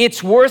says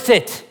it's worth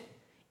it.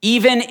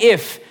 Even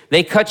if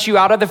they cut you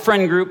out of the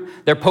friend group,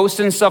 they're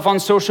posting stuff on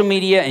social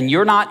media and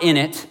you're not in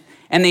it,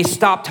 and they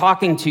stop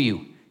talking to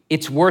you,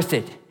 it's worth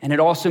it. And it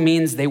also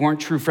means they weren't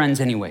true friends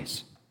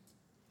anyways.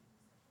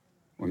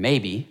 Or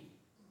maybe,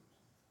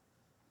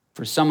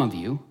 for some of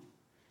you,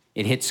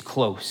 it hits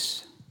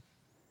close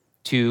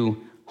to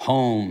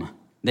home,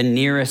 the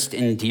nearest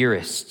and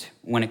dearest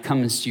when it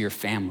comes to your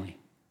family.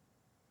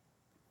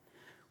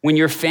 When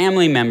your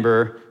family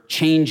member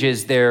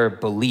changes their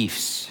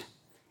beliefs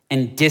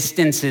and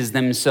distances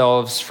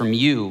themselves from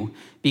you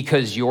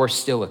because you're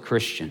still a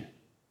Christian.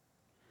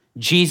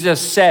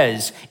 Jesus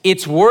says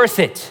it's worth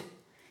it.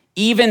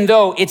 Even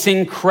though it's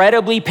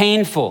incredibly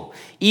painful,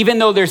 even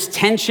though there's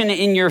tension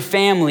in your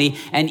family,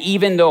 and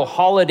even though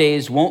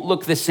holidays won't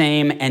look the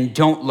same and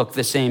don't look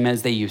the same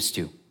as they used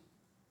to.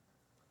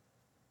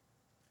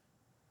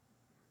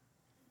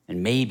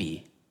 And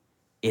maybe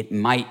it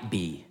might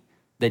be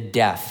the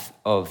death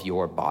of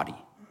your body.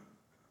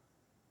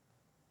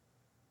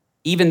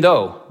 Even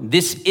though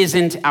this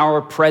isn't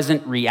our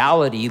present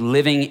reality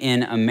living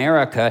in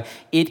America,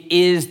 it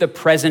is the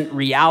present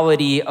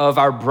reality of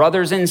our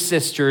brothers and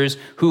sisters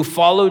who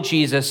follow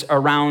Jesus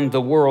around the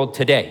world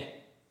today.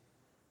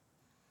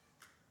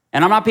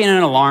 And I'm not being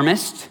an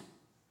alarmist,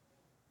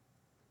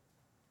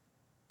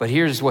 but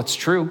here's what's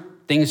true.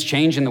 Things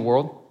change in the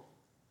world.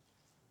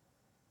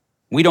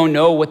 We don't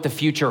know what the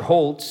future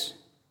holds.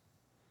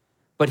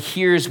 But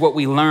here's what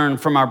we learn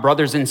from our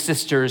brothers and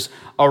sisters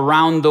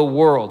around the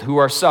world who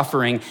are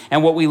suffering,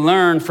 and what we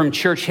learn from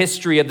church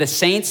history of the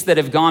saints that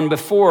have gone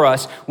before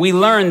us. We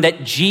learn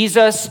that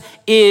Jesus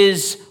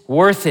is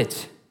worth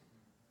it.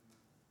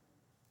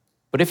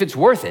 But if it's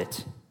worth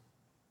it,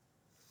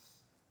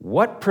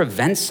 what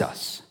prevents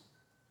us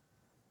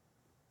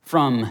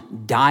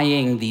from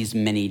dying these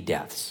many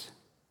deaths?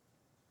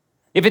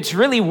 If it's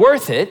really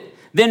worth it,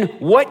 then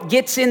what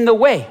gets in the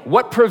way?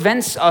 What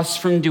prevents us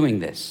from doing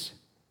this?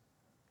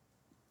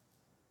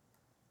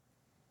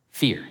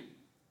 Fear.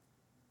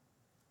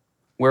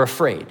 We're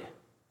afraid.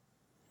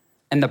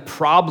 And the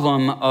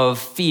problem of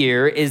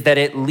fear is that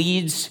it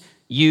leads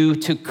you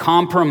to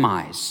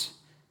compromise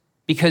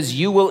because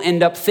you will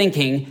end up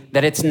thinking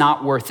that it's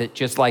not worth it,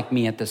 just like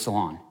me at the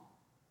salon.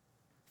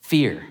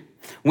 Fear.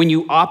 When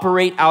you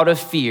operate out of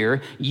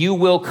fear, you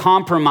will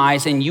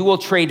compromise and you will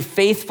trade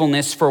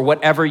faithfulness for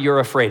whatever you're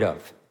afraid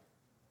of.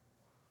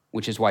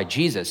 Which is why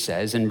Jesus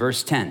says in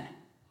verse 10,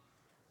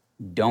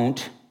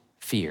 don't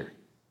fear.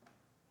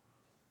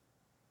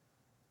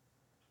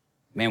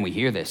 Man, we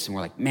hear this and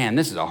we're like, man,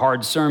 this is a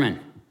hard sermon.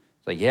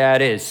 It's like, yeah,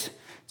 it is.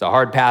 It's a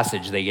hard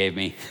passage they gave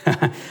me.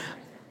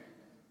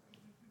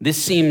 This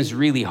seems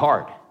really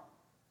hard.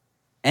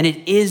 And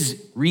it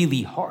is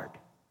really hard.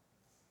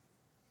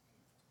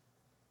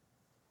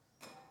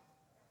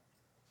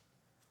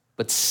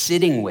 But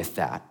sitting with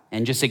that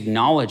and just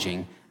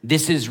acknowledging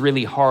this is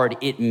really hard,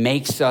 it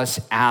makes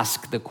us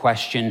ask the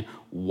question,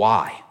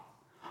 why?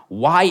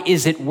 Why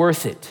is it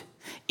worth it?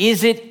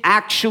 Is it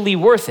actually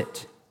worth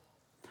it?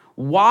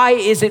 Why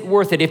is it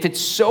worth it? If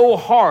it's so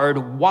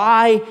hard,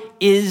 why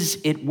is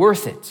it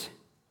worth it?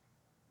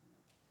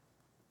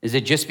 Is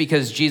it just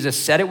because Jesus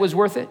said it was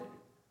worth it?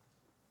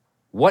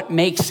 What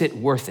makes it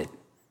worth it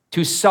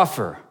to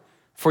suffer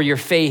for your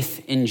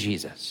faith in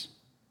Jesus?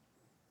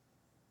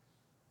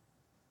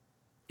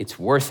 It's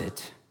worth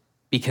it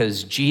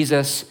because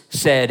Jesus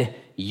said,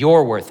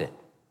 you're worth it.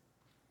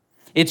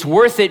 It's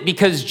worth it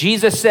because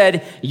Jesus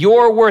said,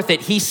 you're worth it.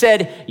 He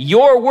said,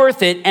 you're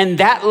worth it, and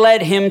that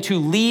led him to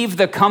leave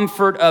the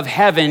comfort of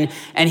heaven,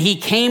 and he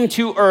came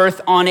to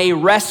earth on a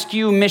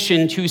rescue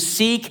mission to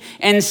seek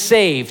and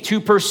save, to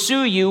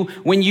pursue you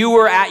when you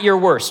were at your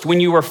worst, when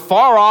you were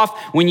far off,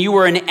 when you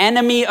were an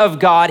enemy of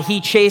God.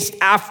 He chased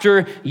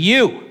after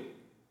you,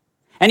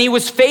 and he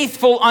was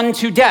faithful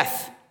unto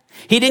death.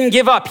 He didn't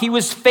give up. He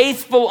was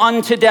faithful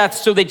unto death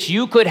so that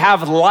you could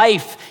have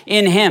life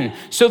in him,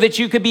 so that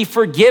you could be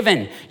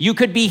forgiven, you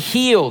could be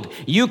healed,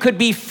 you could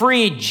be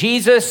freed.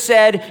 Jesus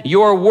said,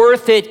 you're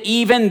worth it,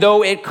 even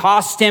though it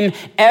cost him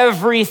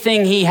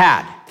everything he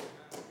had.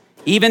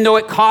 Even though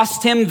it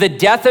cost him the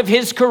death of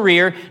his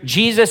career,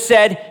 Jesus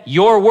said,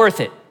 you're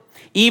worth it.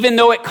 Even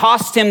though it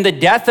cost him the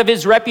death of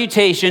his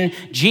reputation,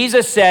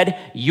 Jesus said,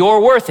 you're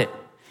worth it.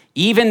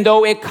 Even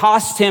though it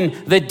cost him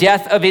the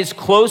death of his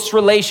close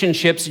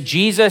relationships,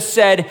 Jesus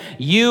said,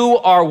 you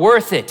are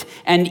worth it.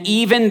 And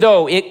even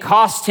though it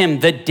cost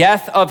him the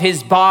death of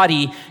his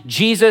body,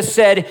 Jesus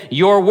said,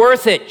 you're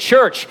worth it.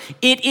 Church,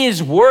 it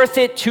is worth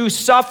it to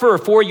suffer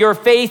for your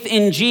faith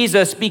in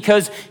Jesus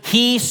because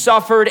he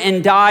suffered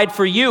and died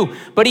for you.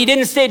 But he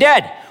didn't stay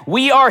dead.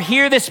 We are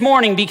here this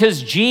morning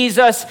because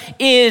Jesus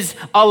is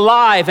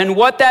alive. And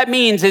what that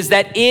means is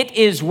that it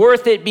is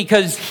worth it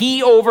because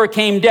he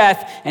overcame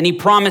death and he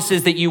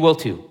promises that you will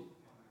too.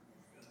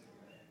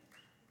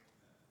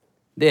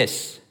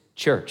 This,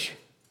 church,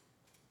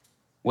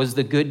 was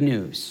the good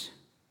news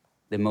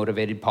that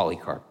motivated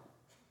Polycarp.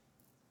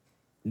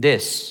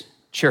 This,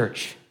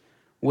 church,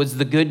 was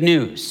the good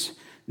news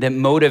that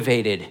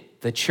motivated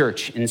the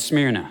church in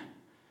Smyrna.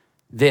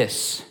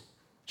 This,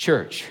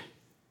 church,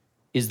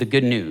 is the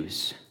good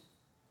news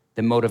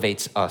that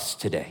motivates us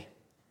today.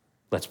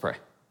 Let's pray.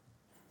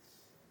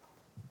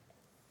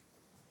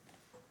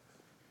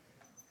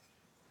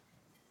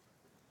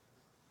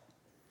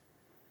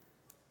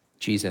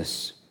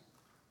 Jesus,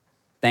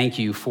 thank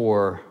you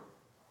for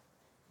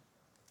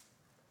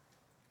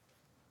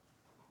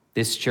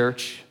this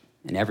church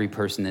and every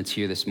person that's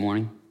here this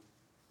morning.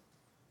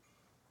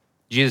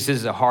 Jesus, this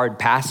is a hard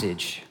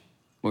passage.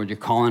 Lord, you're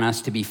calling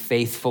us to be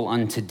faithful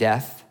unto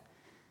death.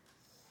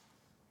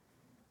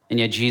 And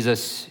yet,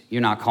 Jesus,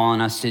 you're not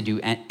calling us to do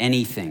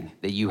anything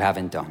that you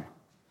haven't done.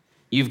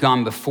 You've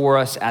gone before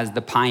us as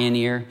the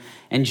pioneer.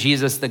 And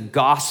Jesus, the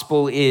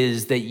gospel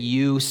is that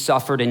you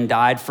suffered and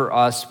died for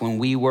us when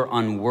we were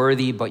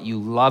unworthy, but you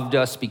loved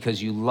us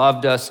because you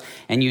loved us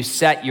and you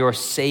set your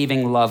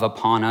saving love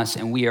upon us.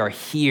 And we are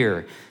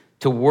here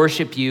to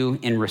worship you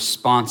in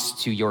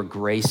response to your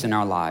grace in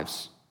our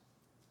lives.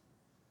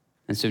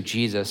 And so,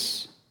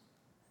 Jesus,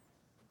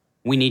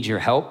 we need your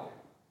help.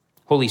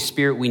 Holy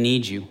Spirit, we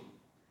need you.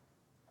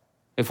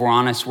 If we're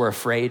honest, we're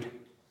afraid.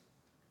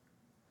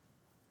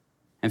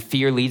 And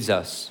fear leads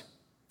us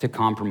to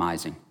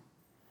compromising.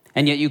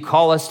 And yet you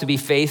call us to be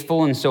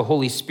faithful. And so,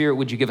 Holy Spirit,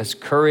 would you give us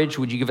courage?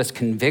 Would you give us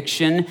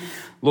conviction?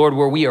 Lord,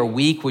 where we are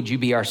weak, would you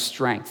be our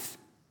strength?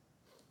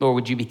 Lord,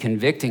 would you be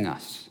convicting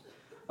us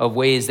of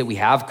ways that we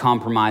have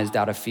compromised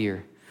out of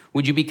fear?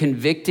 Would you be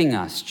convicting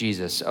us,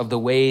 Jesus, of the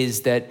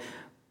ways that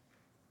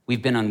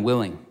we've been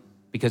unwilling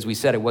because we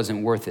said it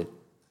wasn't worth it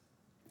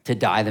to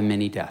die the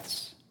many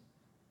deaths?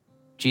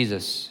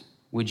 Jesus,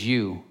 would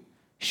you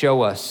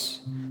show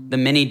us the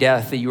many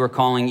death that you are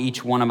calling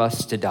each one of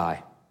us to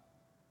die?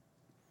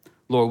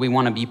 Lord, we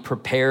want to be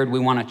prepared. We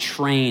want to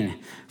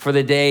train for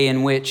the day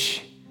in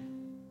which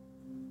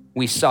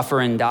we suffer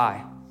and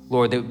die.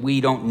 Lord, that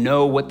we don't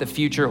know what the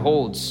future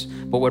holds,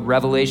 but what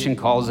Revelation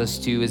calls us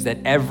to is that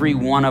every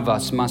one of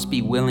us must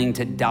be willing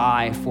to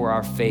die for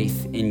our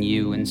faith in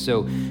you. And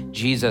so,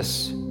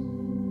 Jesus,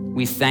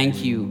 we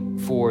thank you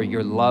for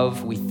your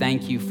love. We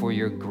thank you for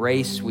your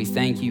grace. We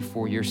thank you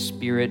for your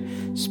Spirit.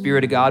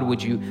 Spirit of God,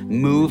 would you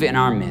move in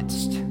our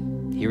midst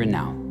here and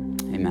now?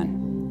 Amen.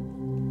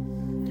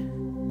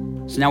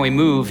 So now we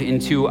move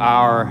into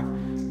our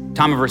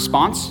time of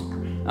response.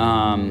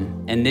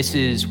 And this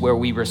is where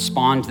we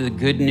respond to the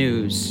good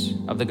news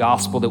of the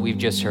gospel that we've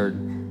just heard.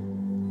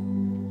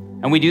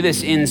 And we do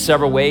this in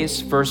several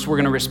ways. First, we're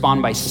going to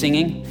respond by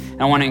singing.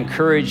 And I want to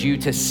encourage you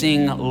to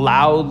sing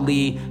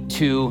loudly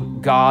to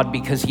God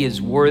because he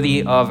is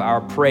worthy of our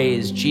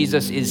praise.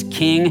 Jesus is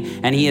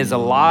King and he is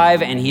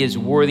alive and he is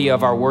worthy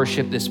of our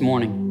worship this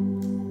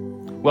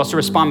morning. We also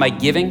respond by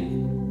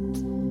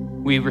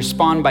giving. We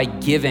respond by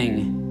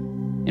giving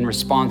in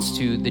response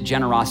to the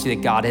generosity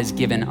that God has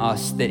given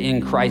us, that in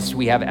Christ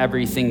we have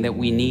everything that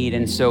we need.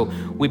 And so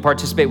we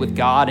participate with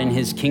God in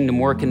his kingdom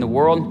work in the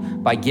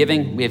world by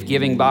giving. We have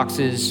giving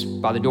boxes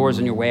by the doors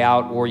on your way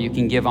out, or you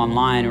can give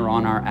online or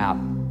on our app.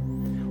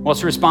 We'll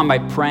also respond by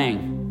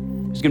praying.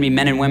 There's gonna be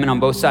men and women on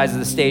both sides of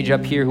the stage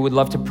up here who would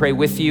love to pray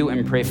with you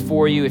and pray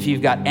for you. If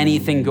you've got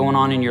anything going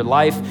on in your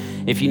life,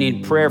 if you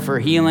need prayer for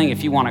healing,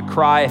 if you wanna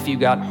cry, if you've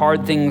got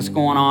hard things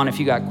going on, if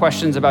you got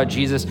questions about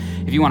Jesus,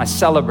 if you wanna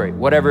celebrate,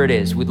 whatever it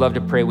is, we'd love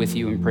to pray with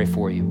you and pray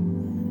for you.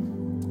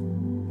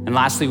 And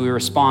lastly, we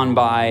respond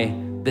by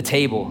the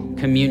table,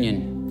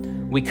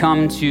 communion. We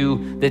come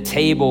to the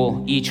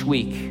table each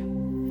week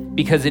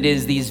because it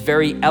is these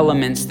very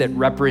elements that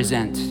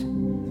represent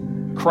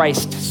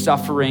Christ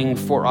suffering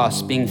for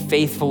us, being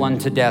faithful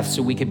unto death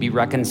so we could be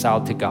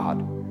reconciled to God.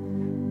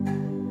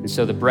 And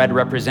so the bread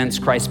represents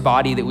Christ's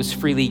body that was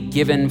freely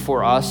given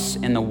for us,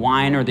 and the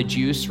wine or the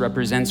juice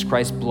represents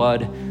Christ's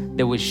blood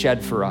that was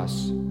shed for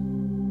us.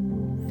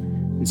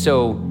 And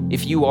so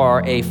if you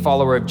are a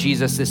follower of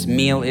Jesus, this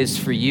meal is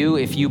for you.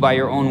 If you, by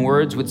your own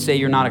words, would say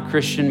you're not a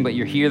Christian, but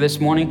you're here this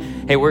morning,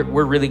 hey,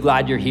 we're really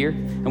glad you're here.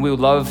 And we would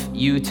love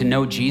you to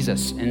know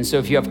Jesus. And so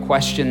if you have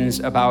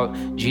questions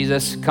about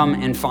Jesus, come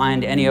and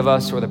find any of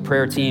us or the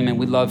prayer team, and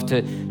we'd love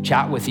to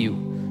chat with you.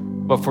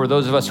 But for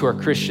those of us who are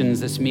Christians,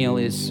 this meal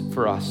is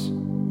for us.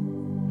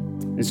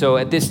 And so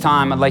at this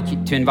time, I'd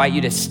like to invite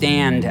you to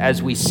stand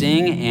as we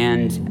sing,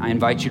 and I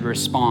invite you to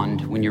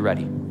respond when you're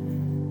ready.